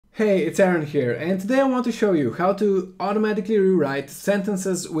Hey, it's Aaron here, and today I want to show you how to automatically rewrite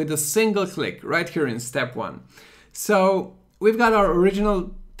sentences with a single click right here in step 1. So we've got our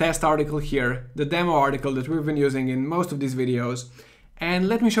original test article here, the demo article that we've been using in most of these videos, and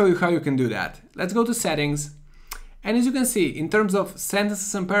let me show you how you can do that. Let's go to settings, and as you can see, in terms of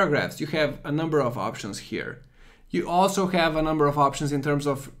sentences and paragraphs, you have a number of options here. You also have a number of options in terms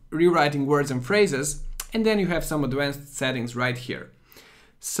of rewriting words and phrases, and then you have some advanced settings right here.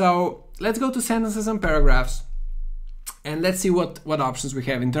 So let's go to sentences and paragraphs and let's see what options we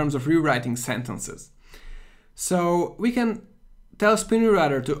have in terms of rewriting sentences. So we can tell Spin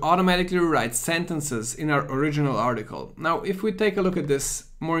Rewriter to automatically rewrite sentences in our original article. Now, if we take a look at this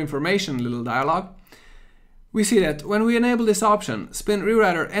more information little dialog, we see that when we enable this option, Spin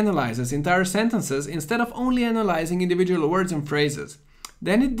Rewriter analyzes entire sentences instead of only analyzing individual words and phrases.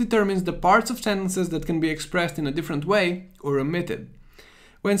 Then it determines the parts of sentences that can be expressed in a different way or omitted.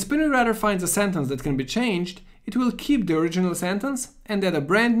 When Spin Rewriter finds a sentence that can be changed, it will keep the original sentence and add a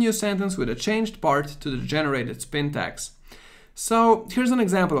brand new sentence with a changed part to the generated spin tags. So here's an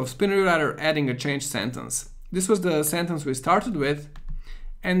example of Spin Rewriter adding a changed sentence. This was the sentence we started with,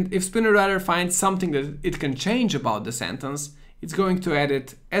 and if Spin Rewriter finds something that it can change about the sentence, it's going to add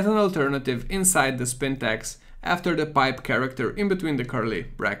it as an alternative inside the spin tags after the pipe character in between the curly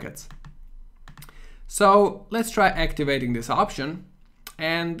brackets. So let's try activating this option.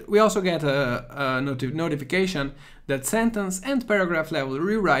 And we also get a notification that sentence and paragraph level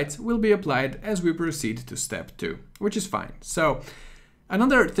rewrites will be applied as we proceed to step 2, which is fine. So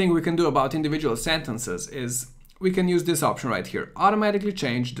another thing we can do about individual sentences is we can use this option right here, automatically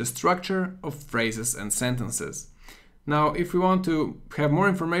change the structure of phrases and sentences. Now, if we want to have more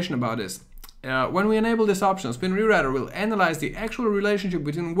information about this, when we enable this option, Spin Rewriter will analyze the actual relationship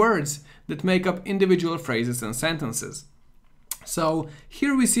between words that make up individual phrases and sentences. So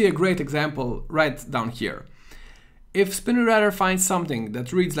here we see a great example right down here. If Spin Rewriter finds something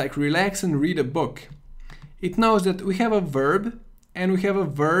that reads like relax and read a book, it knows that we have a verb and we have a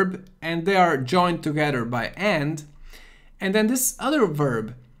verb and they are joined together by and then this other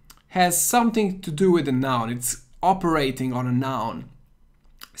verb has something to do with a noun. It's operating on a noun.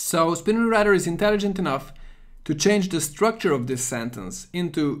 So Spin Rewriter is intelligent enough to change the structure of this sentence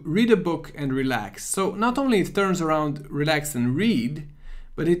into read a book and relax. So not only it turns around relax and read,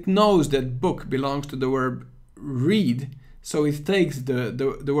 but it knows that book belongs to the verb read, so it takes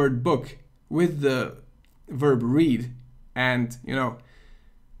the word book with the verb read and, you know,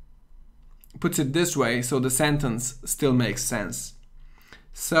 puts it this way so the sentence still makes sense.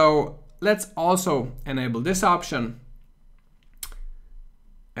 So let's also enable this option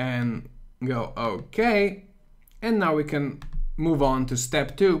and go OK. And now we can move on to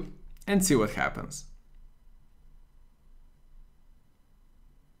step 2 and see what happens.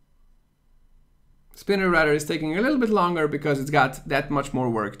 Spin Rewriter is taking a little bit longer because it's got that much more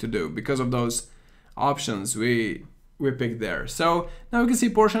work to do because of those options we picked there. So now we can see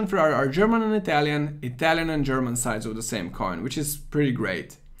portion for our German and Italian and German sides of the same coin, which is pretty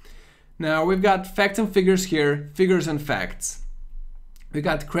great. Now we've got facts and figures here, figures and facts. We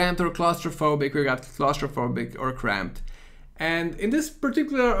got cramped or claustrophobic, we got claustrophobic or cramped. And in this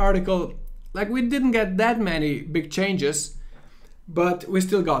particular article, like, we didn't get that many big changes, but we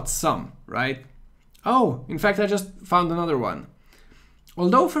still got some, right? Oh, in fact, I just found another one.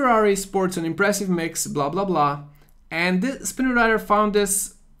 Although Ferrari sports an impressive mix, blah, blah, blah, and this Spin Rewriter found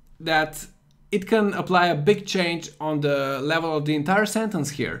this, that it can apply a big change on the level of the entire sentence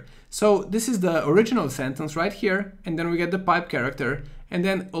here. So this is the original sentence right here, and then we get the pipe character, and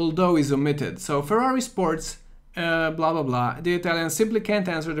then although is omitted. So Ferrari sports, blah, blah, blah. The Italians simply can't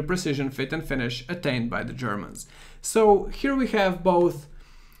answer the precision, fit, and finish attained by the Germans. So here we have both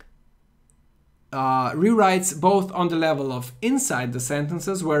rewrites both on the level of inside the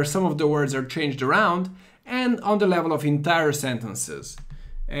sentences, where some of the words are changed around, and on the level of entire sentences.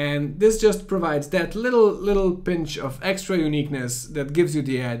 And this just provides that little pinch of extra uniqueness that gives you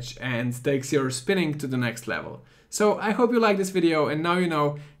the edge and takes your spinning to the next level. So I hope you like this video, and now you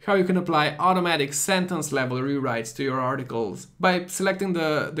know how you can apply automatic sentence level rewrites to your articles by selecting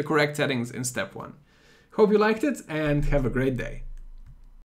the correct settings in step 1. Hope you liked it and have a great day.